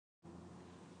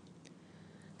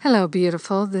Hello,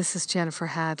 beautiful. This is Jennifer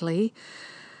Hadley.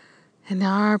 And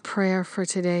our prayer for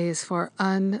today is for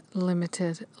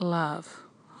unlimited love.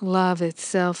 Love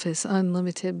itself is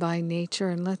unlimited by nature,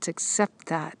 and let's accept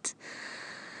that.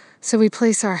 So we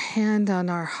place our hand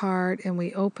on our heart and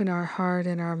we open our heart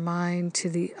and our mind to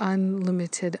the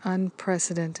unlimited,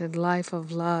 unprecedented life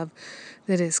of love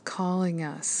that is calling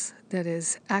us, that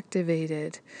is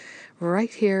activated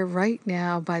right here, right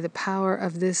now by the power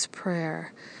of this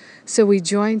prayer. So we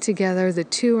join together the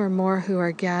two or more who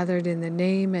are gathered in the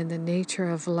name and the nature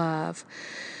of love.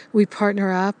 We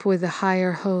partner up with the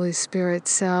higher Holy Spirit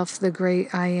self, the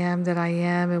great I am that I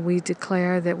am, and we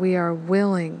declare that we are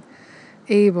willing,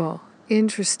 able,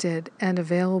 interested, and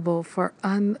available for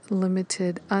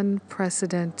unlimited,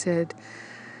 unprecedented,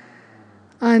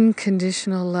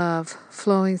 unconditional love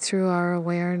flowing through our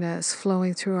awareness,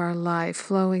 flowing through our life,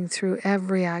 flowing through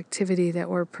every activity that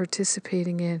we're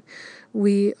participating in.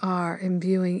 We are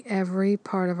imbuing every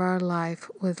part of our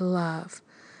life with love.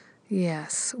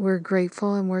 Yes, we're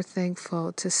grateful and we're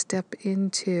thankful to step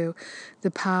into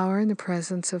the power and the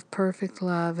presence of perfect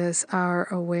love as our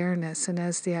awareness and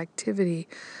as the activity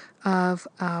of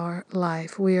our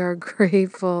life. We are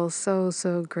grateful, so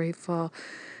grateful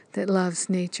that love's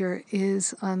nature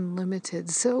is unlimited.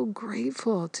 So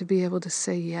grateful to be able to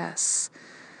say yes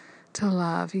to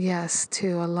love, yes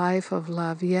to a life of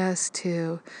love, yes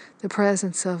to the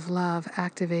presence of love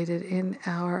activated in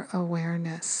our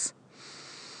awareness.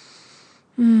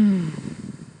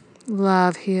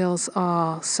 Love heals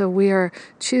all. So we are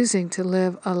choosing to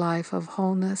live a life of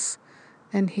wholeness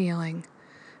and healing.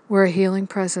 We're a healing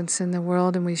presence in the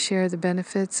world, and we share the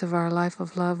benefits of our life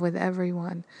of love with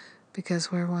everyone because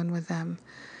we're one with them.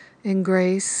 In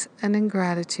grace and in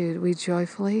gratitude, we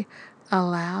joyfully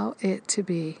allow it to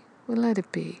be. We let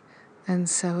it be. And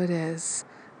so it is.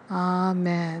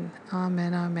 Amen.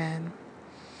 Amen. Amen.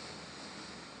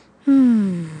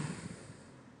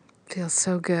 Feels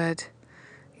so good.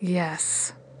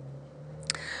 Yes.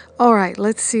 All right,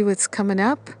 let's see what's coming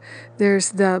up.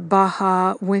 There's the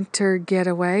Baja Winter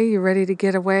Getaway. You ready to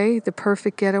get away? The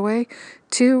perfect getaway.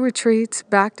 2 retreats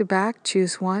back to back.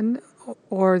 Choose one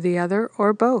or the other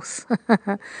or both.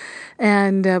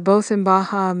 And both in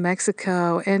Baja,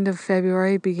 Mexico, end of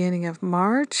February, beginning of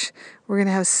March. We're going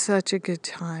to have such a good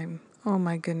time. Oh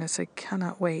my goodness, I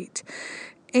cannot wait.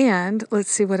 And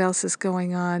let's see what else is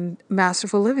going on.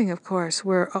 Masterful Living, of course.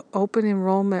 We're open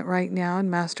enrollment right now in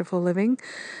Masterful Living.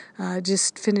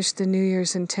 Just finished the New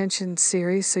Year's Intention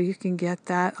series, so you can get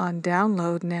that on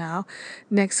download now.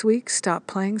 Next week, Stop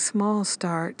Playing Small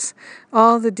starts.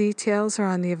 All the details are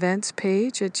on the events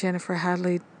page at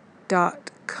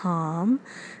jenniferhadley.com.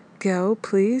 Go,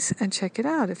 please, and check it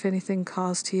out if anything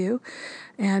calls to you.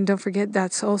 And don't forget,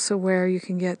 that's also where you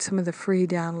can get some of the free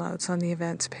downloads on the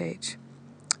events page.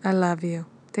 I love you.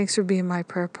 Thanks for being my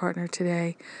prayer partner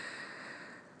today.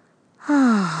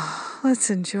 Let's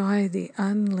enjoy the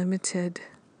unlimited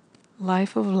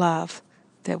life of love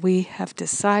that we have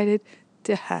decided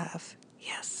to have.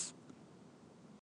 Yes.